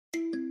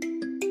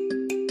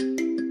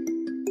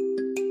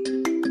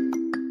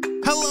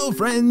Hello,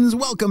 friends.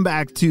 Welcome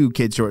back to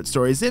Kid Short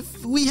Stories.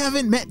 If we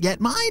haven't met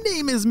yet, my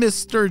name is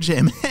Mr.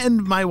 Jim,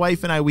 and my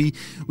wife and I, we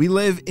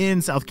live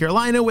in South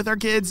Carolina with our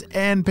kids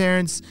and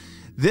parents.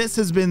 This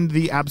has been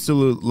the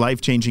absolute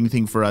life-changing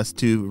thing for us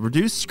to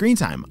reduce screen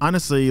time.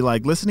 Honestly,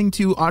 like listening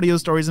to audio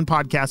stories and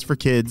podcasts for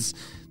kids,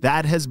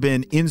 that has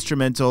been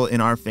instrumental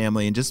in our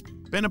family and just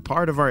been a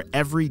part of our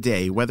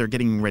everyday, whether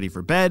getting ready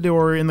for bed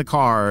or in the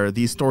car.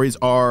 These stories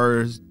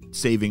are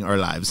saving our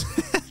lives.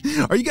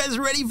 Are you guys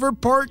ready for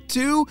part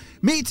 2?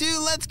 Me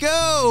too, let's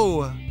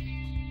go!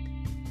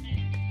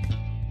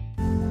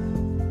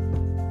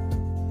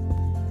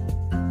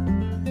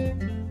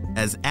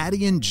 As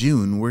Addie and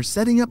June were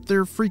setting up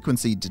their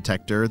frequency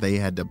detector, they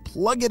had to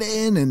plug it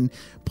in and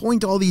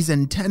point all these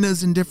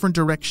antennas in different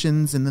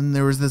directions, and then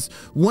there was this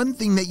one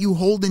thing that you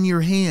hold in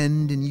your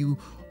hand, and you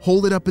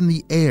hold it up in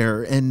the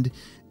air, and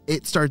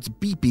it starts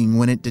beeping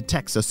when it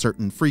detects a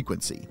certain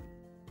frequency.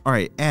 All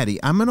right, Addie,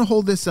 I'm going to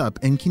hold this up,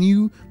 and can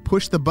you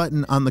push the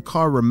button on the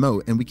car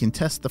remote, and we can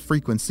test the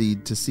frequency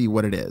to see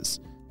what it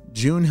is?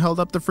 June held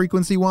up the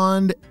frequency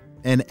wand,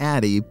 and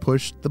Addie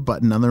pushed the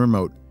button on the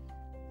remote.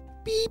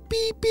 Beep,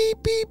 beep,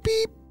 beep, beep,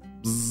 beep.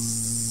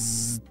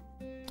 Bzzz.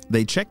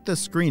 They checked the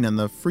screen on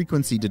the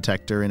frequency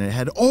detector, and it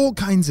had all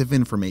kinds of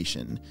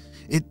information.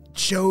 It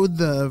showed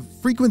the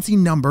frequency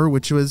number,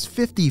 which was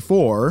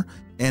 54,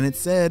 and it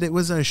said it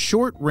was a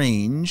short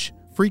range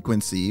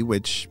frequency,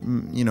 which,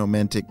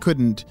 meant it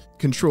couldn't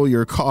control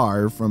your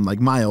car from like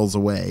miles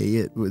away.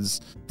 It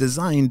was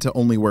designed to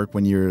only work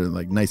when you're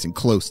like nice and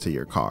close to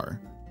your car.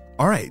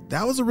 All right,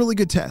 that was a really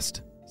good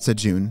test, said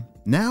June.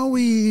 Now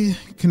we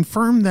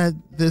confirm that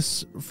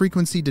this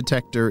frequency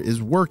detector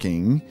is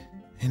working,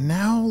 and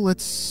now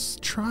let's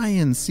try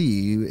and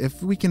see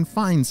if we can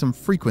find some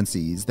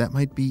frequencies that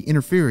might be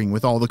interfering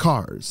with all the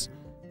cars.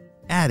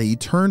 Addie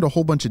turned a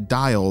whole bunch of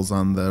dials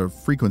on the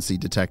frequency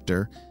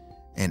detector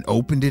and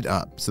opened it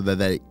up so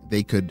that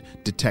they could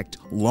detect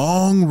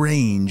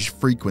long-range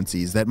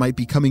frequencies that might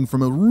be coming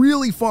from a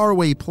really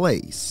far-away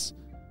place.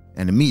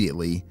 And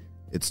immediately,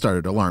 it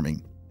started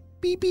alarming.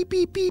 Beep, beep,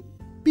 beep, beep,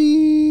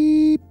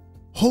 beep.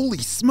 Holy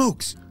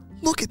smokes,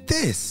 look at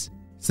this,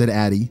 said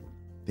Addie.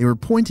 They were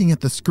pointing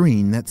at the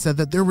screen that said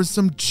that there was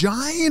some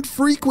giant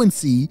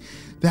frequency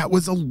that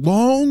was a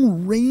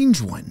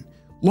long-range one.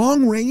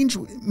 Long range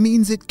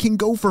means it can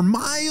go for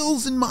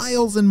miles and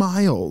miles and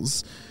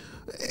miles.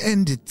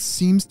 And it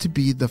seems to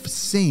be the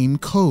same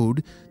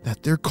code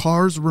that their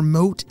car's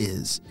remote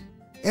is.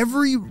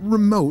 Every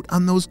remote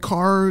on those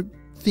car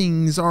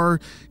things are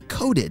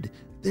coded.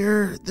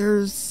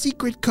 They're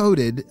secret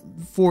coded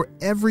for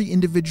every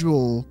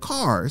individual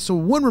car. So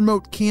one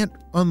remote can't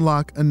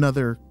unlock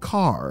another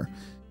car.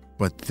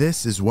 But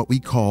this is what we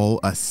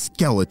call a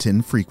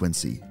skeleton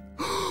frequency.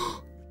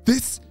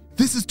 This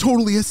is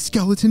totally a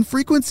skeleton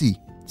frequency,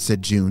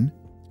 said June.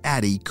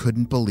 Addie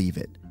couldn't believe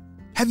it.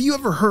 Have you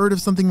ever heard of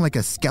something like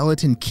a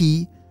skeleton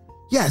key?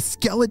 Yeah, a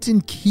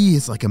skeleton key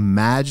is like a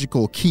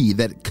magical key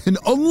that can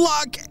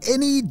unlock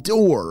any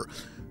door,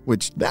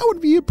 which that would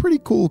be a pretty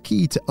cool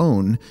key to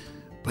own.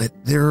 But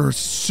they're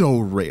so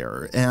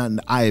rare,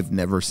 and I've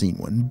never seen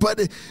one.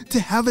 But to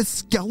have a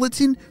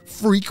skeleton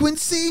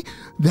frequency,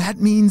 that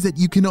means that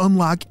you can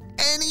unlock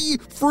any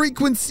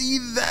frequency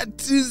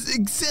that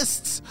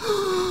exists.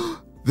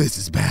 This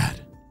is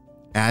bad.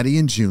 Addie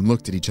and June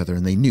looked at each other,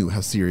 and they knew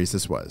how serious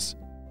this was.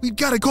 We've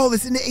got to call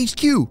this into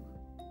HQ.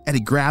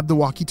 Addie grabbed the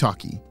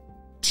walkie-talkie.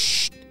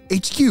 Shh,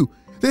 HQ,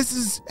 this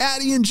is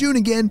Addie and June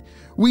again.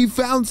 We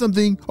found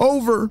something.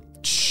 Over.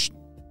 Shh.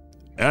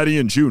 Addie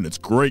and June, it's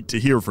great to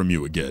hear from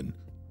you again.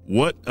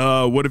 What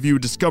have you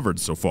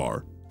discovered so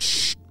far?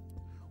 Shh.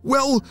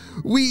 Well,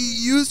 we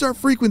used our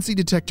frequency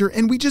detector,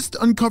 and we just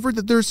uncovered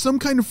that there's some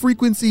kind of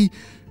frequency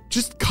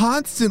just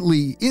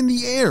constantly in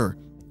the air.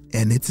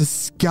 And it's a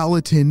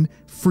skeleton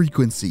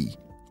frequency.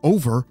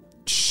 Over.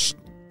 Shh.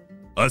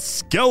 A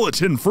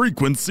skeleton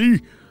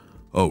frequency?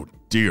 Oh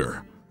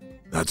dear.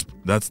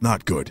 That's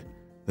not good.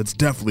 That's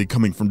definitely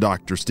coming from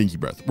Dr. Stinky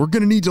Breath. We're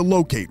going to need to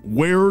locate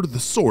where the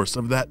source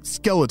of that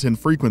skeleton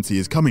frequency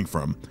is coming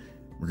from.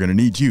 We're going to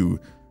need you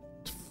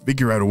to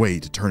figure out a way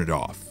to turn it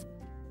off.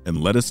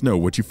 And let us know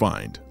what you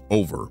find.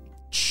 Over.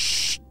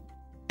 Shh.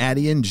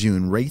 Addie and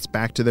June raced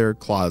back to their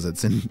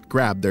closets and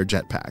grabbed their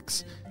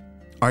jetpacks.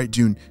 All right,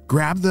 June,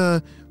 grab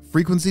the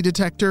frequency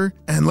detector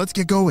and let's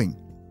get going.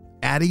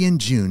 Addie and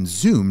June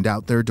zoomed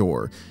out their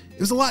door. It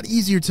was a lot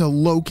easier to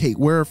locate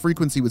where a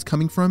frequency was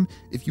coming from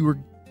if you were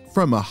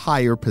from a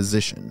higher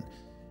position.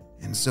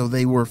 And so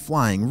they were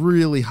flying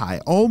really high,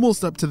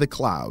 almost up to the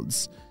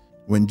clouds.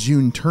 When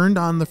June turned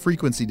on the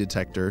frequency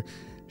detector,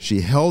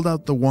 she held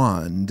out the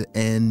wand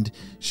and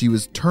she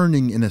was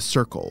turning in a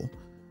circle.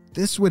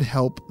 This would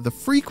help the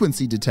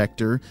frequency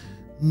detector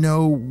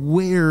know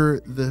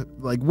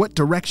what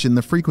direction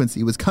the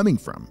frequency was coming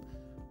from.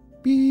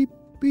 Beep,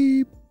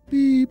 beep,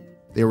 beep.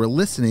 They were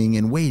listening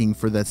and waiting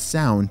for the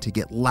sound to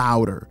get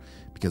louder,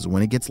 because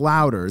when it gets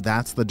louder,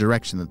 that's the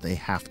direction that they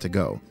have to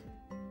go.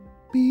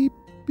 Beep,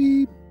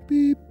 beep,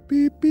 beep,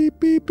 beep, beep,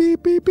 beep,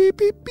 beep, beep, beep, beep,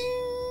 beep.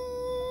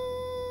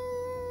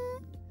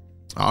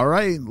 All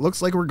right,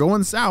 looks like we're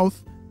going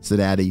south, said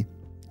Addie.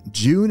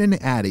 June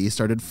and Addie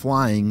started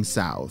flying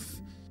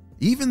south.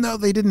 Even though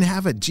they didn't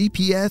have a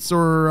GPS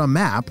or a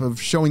map of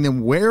showing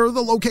them where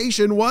the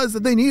location was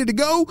that they needed to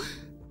go,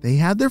 they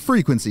had their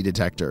frequency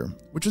detector,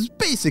 which was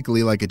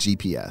basically like a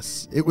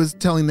GPS. It was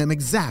telling them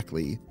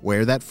exactly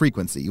where that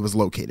frequency was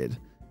located.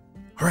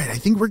 All right, I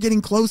think we're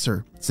getting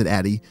closer, said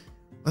Addie.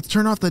 Let's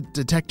turn off the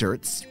detector.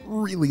 It's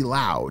really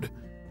loud.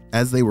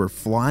 As they were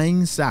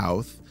flying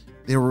south,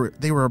 they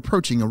were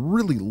approaching a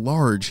really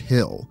large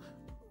hill.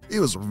 It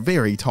was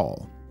very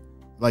tall.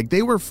 Like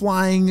they were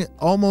flying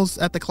almost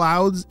at the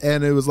clouds,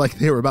 and it was like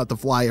they were about to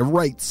fly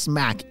right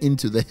smack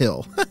into the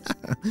hill.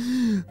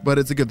 But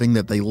it's a good thing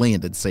that they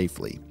landed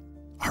safely.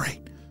 All right,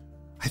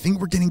 I think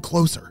we're getting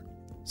closer,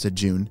 said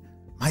June.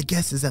 My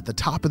guess is at the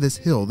top of this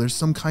hill, there's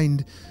some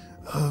kind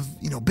of,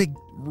 big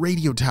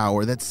radio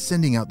tower that's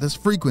sending out this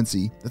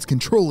frequency that's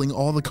controlling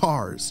all the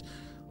cars.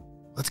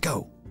 Let's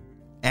go.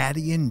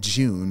 Addie and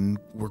June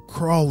were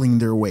crawling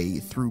their way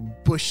through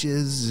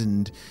bushes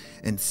and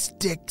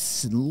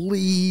sticks and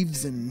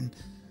leaves, and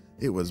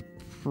it was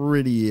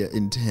pretty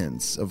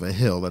intense of a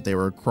hill that they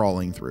were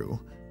crawling through.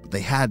 But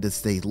they had to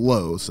stay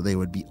low so they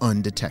would be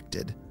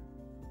undetected.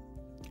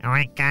 All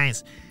right,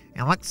 guys.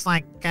 It looks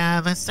like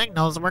the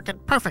signal's working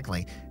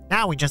perfectly.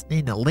 Now we just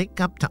need to link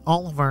up to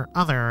all of our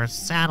other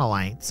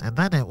satellites, and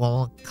then it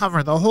will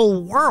cover the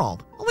whole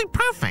world. It'll be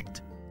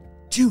perfect.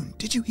 June,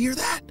 did you hear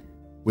that?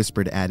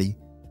 Whispered Addie.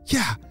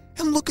 Yeah,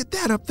 and look at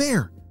that up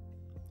there.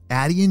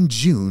 Addie and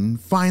June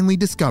finally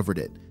discovered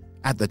it.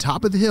 At the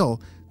top of the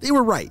hill, they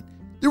were right.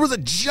 There was a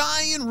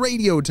giant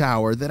radio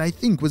tower that I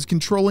think was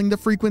controlling the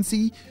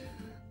frequency,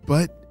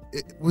 but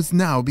it was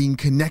now being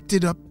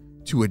connected up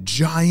to a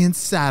giant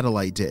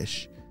satellite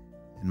dish.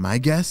 And my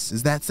guess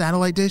is that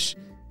satellite dish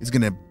is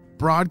going to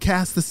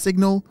broadcast the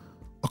signal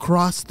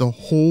across the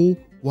whole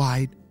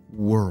wide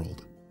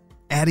world.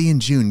 Addie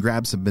and June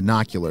grabbed some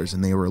binoculars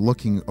and they were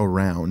looking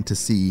around to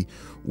see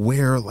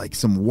where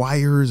some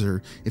wires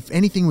or if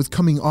anything was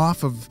coming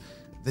off of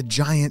the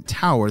giant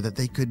tower that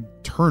they could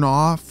turn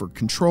off or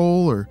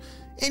control or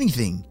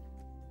anything.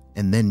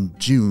 And then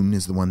June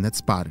is the one that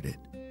spotted it.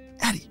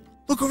 Addie,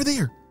 look over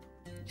there.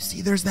 You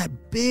see there's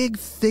that big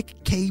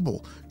thick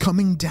cable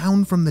coming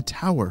down from the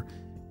tower.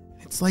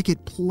 It's like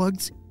it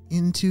plugs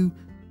into...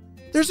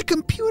 There's a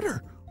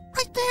computer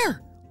right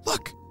there.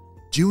 Look.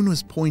 June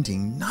was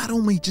pointing. Not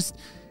only just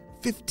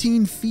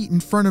 15 feet in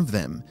front of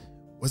them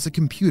was a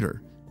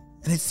computer,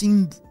 and it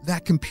seemed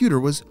that computer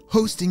was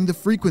hosting the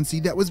frequency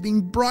that was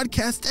being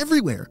broadcast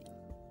everywhere.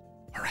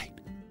 All right,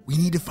 we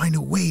need to find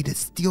a way to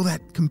steal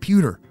that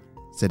computer,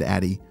 said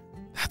Addie.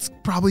 That's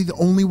probably the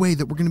only way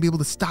that we're going to be able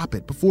to stop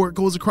it before it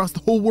goes across the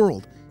whole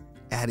world.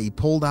 Addie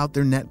pulled out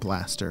their net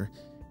blaster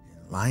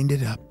and lined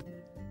it up.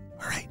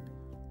 All right,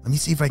 let me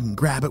see if I can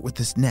grab it with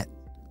this net.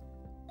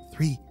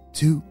 3,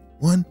 2,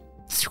 1.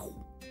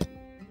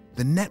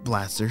 The net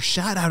blaster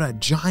shot out a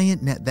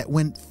giant net that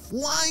went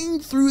flying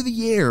through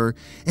the air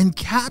and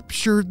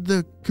captured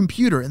the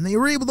computer, and they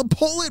were able to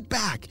pull it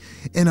back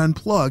and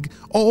unplug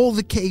all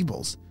the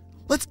cables.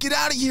 Let's get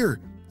out of here,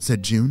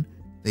 said June.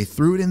 They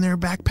threw it in their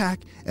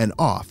backpack, and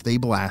off they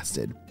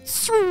blasted.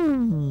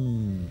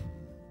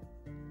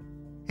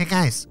 Hey,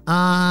 guys,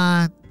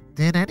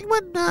 did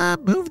anyone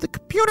move the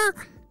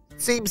computer?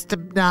 It seems to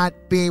not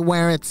be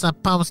where it's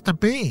supposed to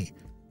be.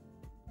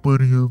 What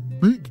do you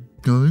mean,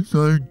 guys?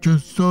 I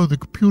just saw the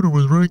computer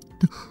was right.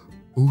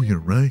 Oh,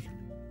 you're right.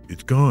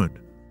 It's gone.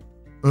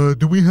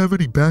 Do we have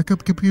any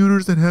backup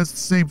computers that has the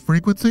same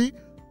frequency?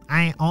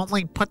 I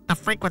only put the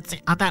frequency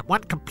on that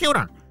one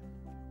computer.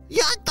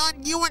 Yeah, I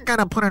thought you were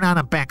gonna put it on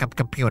a backup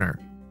computer.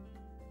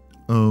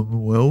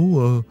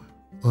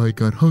 I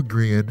got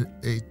hungry and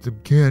ate some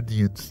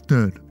candy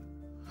instead.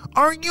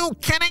 Are you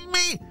kidding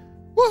me?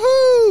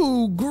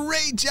 Woohoo!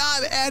 Great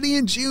job, Addie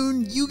and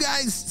June. You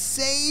guys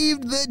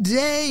saved the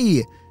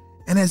day.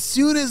 And as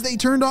soon as they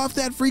turned off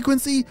that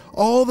frequency,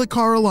 all the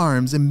car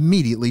alarms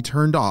immediately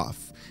turned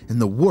off, and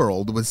the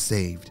world was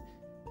saved.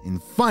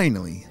 And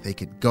finally, they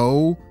could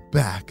go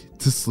back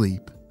to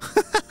sleep.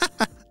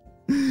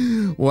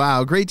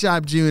 Wow, great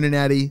job, June and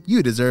Addie.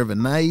 You deserve a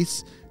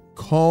nice,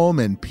 calm,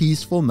 and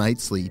peaceful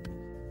night's sleep.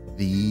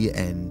 The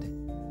end.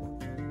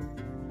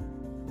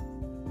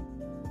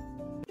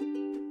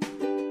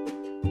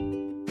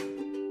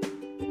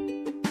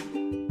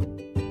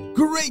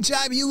 Great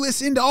job, you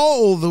listened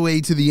all the way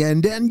to the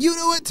end, and you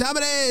know what time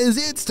it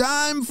is. It's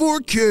time for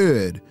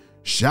Kid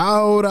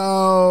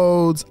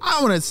Shoutouts.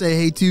 I want to say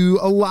hey to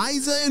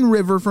Eliza and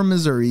River from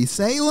Missouri,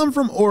 Salem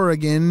from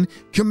Oregon,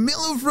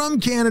 Camilla from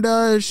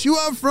Canada,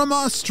 Shua from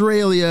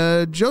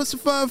Australia,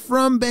 Josepha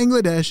from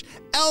Bangladesh,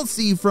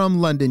 Elsie from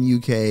London,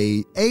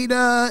 UK,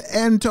 Ada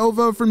and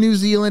Tova from New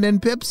Zealand,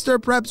 and Pipster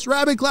Preps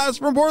Rabbit Class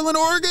from Portland,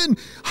 Oregon.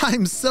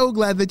 I'm so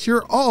glad that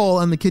you're all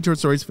on the Kid Short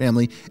Stories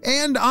family,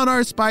 and on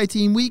our spy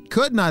team. We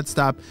could not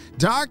stop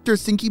Dr.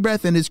 Stinky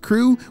Breath and his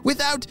crew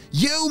without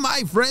you,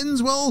 my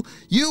friends. Well,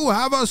 you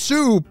have a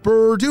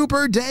super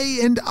duper day,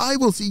 and I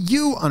will see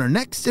you on our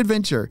next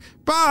adventure.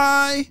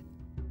 Bye!